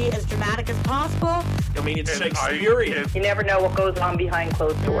want it to be as dramatic as possible. I mean, it's Shakespearean. You never know what goes on behind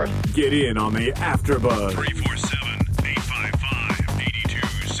closed doors. Get in on the AfterBuzz.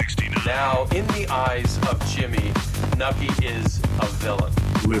 347-855-8269. Now, in the eyes of Jimmy, Nucky is a villain.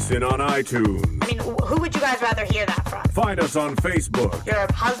 Listen on iTunes, I mean, who would you guys rather hear that from? Find us on Facebook. Your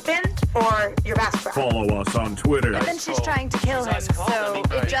husband or your best friend? Follow us on Twitter. But then she's trying to kill him, so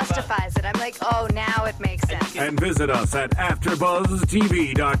it justifies it. I'm like, oh, now it makes sense. And visit us at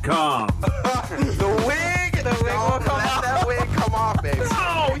AfterBuzzTV.com. The wig will come off. That wig come off, baby.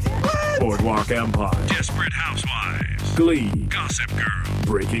 Oh, what? Boardwalk Empire. Desperate Housewives. Glee. Gossip Girl.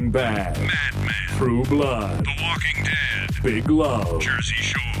 Breaking Bad. Mad Men. True Blood. The Walking Dead. Big Love. Jersey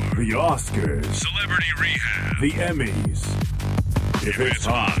Shore. The Oscars. Celebrity Rehab. The Emmys. If it's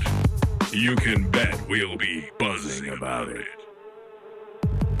hot, you can bet we'll be buzzing about it.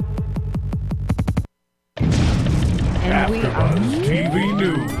 And we are TV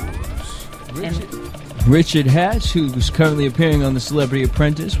News. Richard Hatch, who's currently appearing on The Celebrity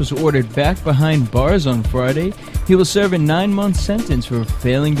Apprentice, was ordered back behind bars on Friday. He will serve a 9-month sentence for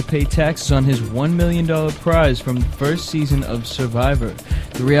failing to pay taxes on his $1 million prize from the first season of Survivor.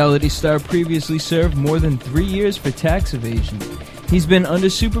 The reality star previously served more than 3 years for tax evasion. He's been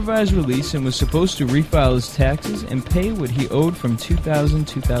under supervised release and was supposed to refile his taxes and pay what he owed from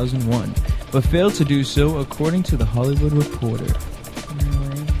 2000-2001, but failed to do so, according to The Hollywood Reporter.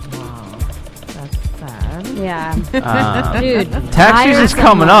 Yeah. Dude. Tax season's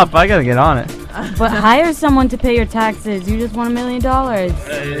coming up. I gotta get on it. But hire someone to pay your taxes. You just won $1 million.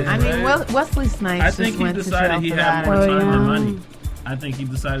 I mean, Wesley Snipes I think just he went decided to he jail for had that. more time than money. I think he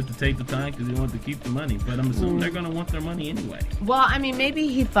decided to take the time because he wanted to keep the money. But I'm assuming they're going to want their money anyway. Well, I mean, maybe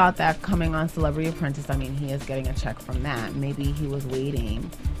he thought that coming on Celebrity Apprentice, I mean, he is getting a check from that. Maybe he was waiting.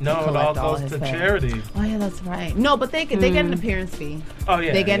 No, it all goes to charity. Oh, yeah, that's right. No, but they get an appearance fee. Oh,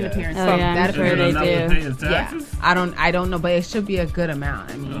 yeah. They get an appearance fee. I'm sure they do. Yeah. I don't know, but it should be a good amount.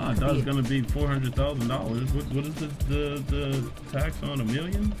 I mean, I thought it was going to be $400,000. What is the tax on $1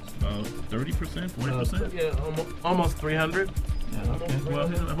 million? About 30%, 40%? Yeah, almost 300. Yeah, okay.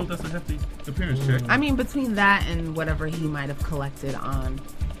 Well, I hope that's a hefty appearance check. I mean, between that and whatever he might have collected on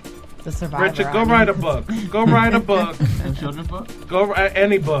the Survivor. Richard, go write a book. Go write a book. A children's book? Go write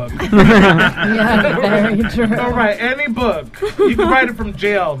any book. Yeah, very true. Go write any book. You can write it from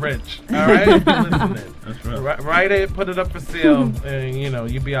jail, Rich. All right? Listen it. That's right. Write it, put it up for sale,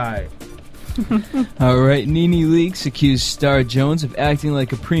 and, you be all right. All right, Nene Leakes accused Star Jones of acting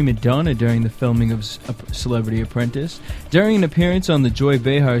like a prima donna during the filming of Celebrity Apprentice. During an appearance on the Joy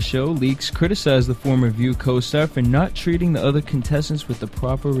Behar show, Leakes criticized the former View co-star for not treating the other contestants with the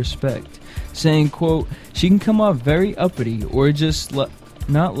proper respect, saying, quote, "She can come off very uppity or just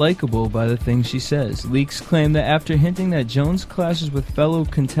not likable by the things she says." Leakes claimed that after hinting that Jones clashes with fellow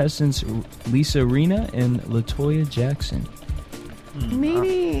contestants Lisa Rinna and LaToya Jackson.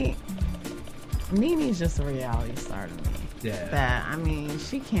 Nene's just a reality star to me. Yeah. That, I mean,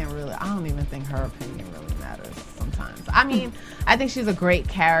 she can't really, I don't even think her opinion really matters sometimes. I mean, I think she's a great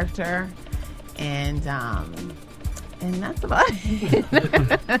character, and that's about it.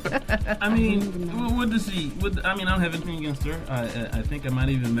 I mean, what does she, I mean, I don't have anything against her. I think I might have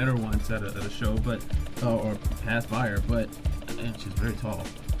even met her once at a show, but, or passed by her, but, and she's very tall.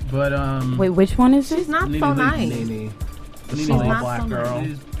 But, wait, which one is She's it? not so nice. She's not black so girl.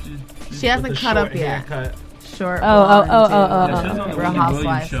 nice. She hasn't cut up yet. Haircut. Short. Oh. Yeah, she's on the Real Wendy Williams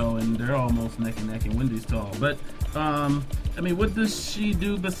Housewives. show, and they're almost neck and neck, and Wendy's tall. But, I mean, what does she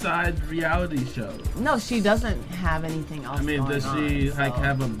do besides reality shows? No, she doesn't have anything else. I mean, does she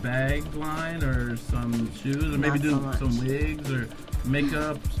have a bag line or some shoes, or maybe do some wigs or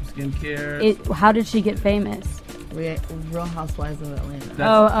makeup, some skincare? How did she get famous? Real Housewives of Atlanta.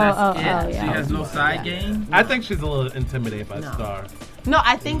 That's it? Yeah. She has no side game? I think she's a little intimidated by Star. No,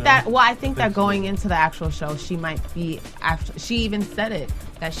 I think that going into the actual show, she might be she even said it,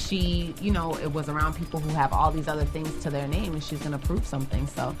 that she, it was around people who have all these other things to their name, and she's going to prove something.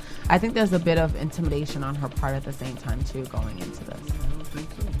 So I think there's a bit of intimidation on her part at the same time, too, going into this. I don't think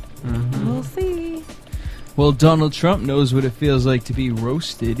so. Mm-hmm. We'll see. Well, Donald Trump knows what it feels like to be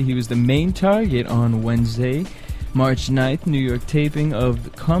roasted. He was the main target on Wednesday, March 9th, New York taping of the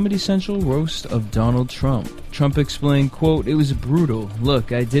Comedy Central roast of Donald Trump. Trump explained, quote, "It was brutal.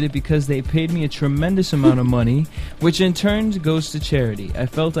 Look, I did it because they paid me a tremendous amount of money, which in turn goes to charity. I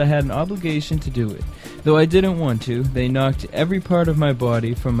felt I had an obligation to do it. Though I didn't want to, they knocked every part of my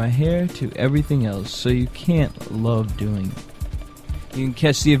body, from my hair to everything else, so you can't love doing it." You can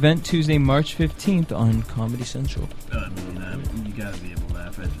catch the event Tuesday, March 15th on Comedy Central. I mean, you gotta be able to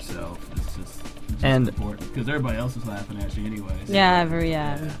laugh at yourself. It's just important, because everybody else is laughing at you anyway. So.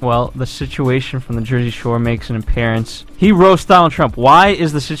 Yeah. Well, the Situation from the Jersey Shore makes an appearance. He roasts Donald Trump. Why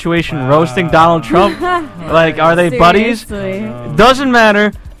is the Situation roasting Donald Trump? Like, are they buddies? Doesn't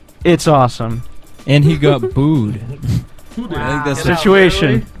matter. It's awesome. And he got booed. Who did? I think that's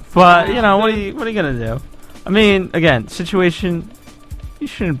Situation. But you know, what are you gonna do? I mean, again, situation. You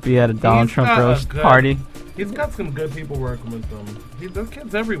shouldn't be at a Donald Trump roast party. He's got some good people working with him. There's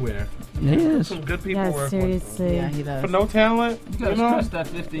kids everywhere. He is. Some good people working seriously. with him. Yeah, he does. For no talent, You gotta stress that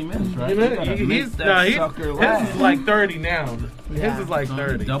 15 minutes, right? You know, You gotta make he's that sucker his laugh. is like 30 now. Yeah. His is like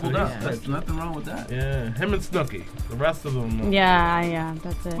 30. Doubled up. Yeah. That's nothing wrong with that. Yeah, him and Snooki. The rest of them. Yeah,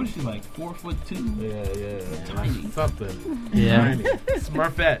 that's it. What is she like? 4'2"? Yeah. Tiny. Something. Yeah. Tiny.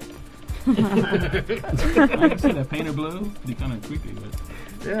 Smurfette. I can see that painter blue. Be kind of creepy,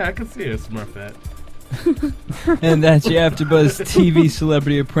 but Yeah, I can see a Smurfette. And that's your AfterBuzz TV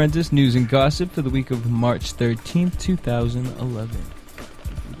Celebrity Apprentice news and gossip for the week of March 13th, 2011.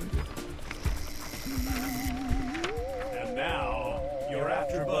 And now, your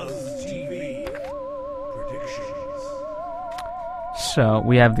AfterBuzz TV predictions. So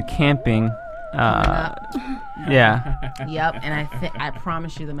we have the camping. Yeah. Yep, and I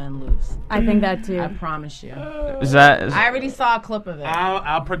promise you the men lose. I think that too. I promise you. Is that? I already saw a clip of it.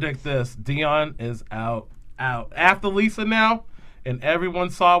 I'll predict this. Dion is out. After Lisa now, and everyone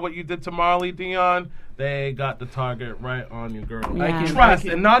saw what you did to Marley, Dion, they got the target right on you, girl. Yeah. Trust,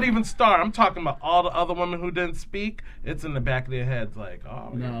 and not even Star. I'm talking about all the other women who didn't speak. It's in the back of their heads, like,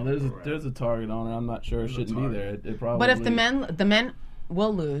 oh. No, there's a target on it. I'm not sure it shouldn't be there. It probably. But if the men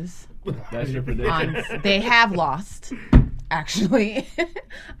will lose. That's your prediction. They have lost. Actually,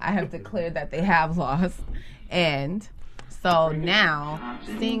 I have declared that they have lost, and so now,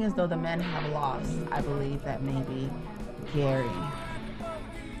 seeing as though the men have lost, I believe that maybe Gary.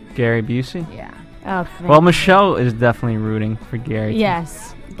 Gary Busey? Yeah. Oh, Well, Michelle is definitely rooting for Gary.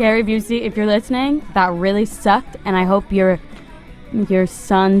 Yes. Gary Busey, if you're listening, that really sucked, and I hope your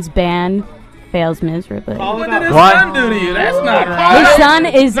son's band fails miserably. what did his son do to you? That's not right. His son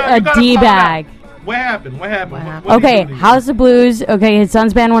is No, a you gotta D-bag. What happened? What Okay, House of Blues. Okay, his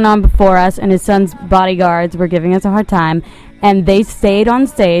son's band went on before us, and his son's bodyguards were giving us a hard time, and they stayed on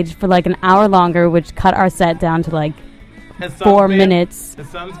stage for like an hour longer, which cut our set down to like 4 minutes. His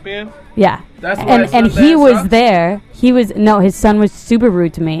son's band? Yeah. That's why his and son's he band was sucks? there. His son was super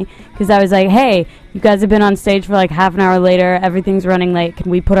rude to me because I was like, hey, you guys have been on stage for like half an hour later. Everything's running late. Can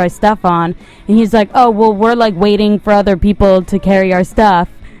we put our stuff on? And he's like, oh, well, we're like waiting for other people to carry our stuff.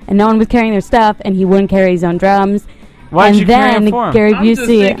 And no one was carrying their stuff, and he wouldn't carry his own drums. Why'd and you carry then him for him? Gary I'm just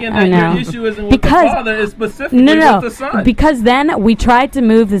Busey, thinking I that know. your issue isn't with the father, it's specifically with the son. Because then we tried to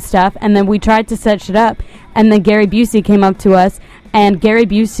move the stuff, and then we tried to set shit up, and then Gary Busey came up to us, and Gary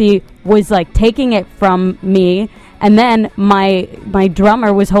Busey was like taking it from me, and then my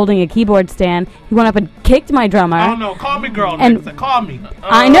drummer was holding a keyboard stand. He went up and kicked my drummer. Oh no, call me girl. And- Nigga. Call me.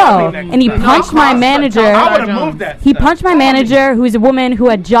 I know, and he punched my manager. I would have moved that. He punched my manager, who's a woman who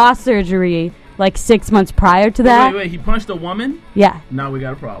had jaw surgery like 6 months prior to that. Wait, he punched a woman? Yeah. Now we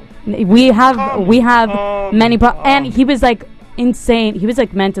got a problem. We have many and he was like insane. He was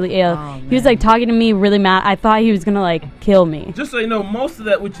like mentally ill. He was like talking to me really mad. I thought he was gonna like kill me. Just so you know, most of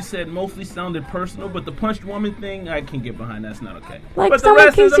that what you said mostly sounded personal, but the punched woman thing, I can get behind. That's not okay. Like but the someone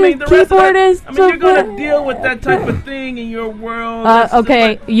rest is, I mean, the keyboardist, rest of that, I mean, you're so gonna deal with that type of thing in your world.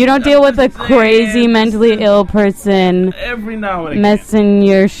 Okay, you don't deal with a crazy mentally ill person Every now and again. messing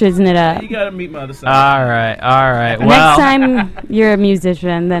your shiznit up. You gotta meet my other side. All right. Next Well, time you're a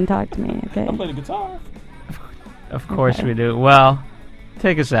musician, then talk to me, okay? I play the guitar. of course we do. Well,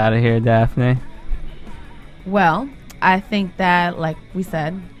 take us out of here, Daphne. Well, I think that, like we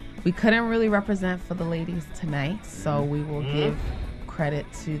said, we couldn't really represent for the ladies tonight, so we will give credit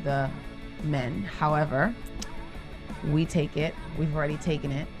to the men. However, we take it. We've already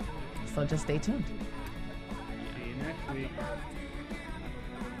taken it, so just stay tuned. See you next week.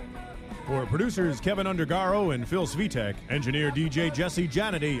 For producers Kevin Undergaro and Phil Svitek, engineer DJ Jesse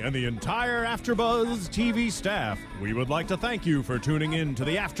Janity, and the entire AfterBuzz TV staff, we would like to thank you for tuning in to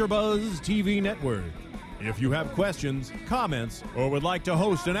the AfterBuzz TV network. If you have questions, comments, or would like to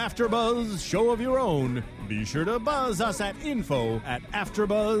host an AfterBuzz show of your own, be sure to buzz us at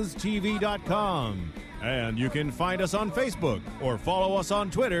info@AfterBuzzTV.com. And you can find us on Facebook or follow us on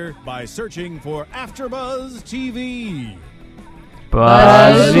Twitter by searching for AfterBuzz TV.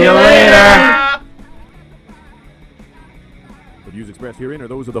 Buzz you later. The views expressed herein are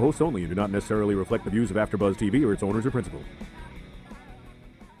those of the hosts only and do not necessarily reflect the views of AfterBuzz TV or its owners or principals.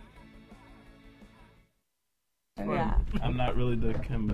 Yeah. I'm not really the Kim.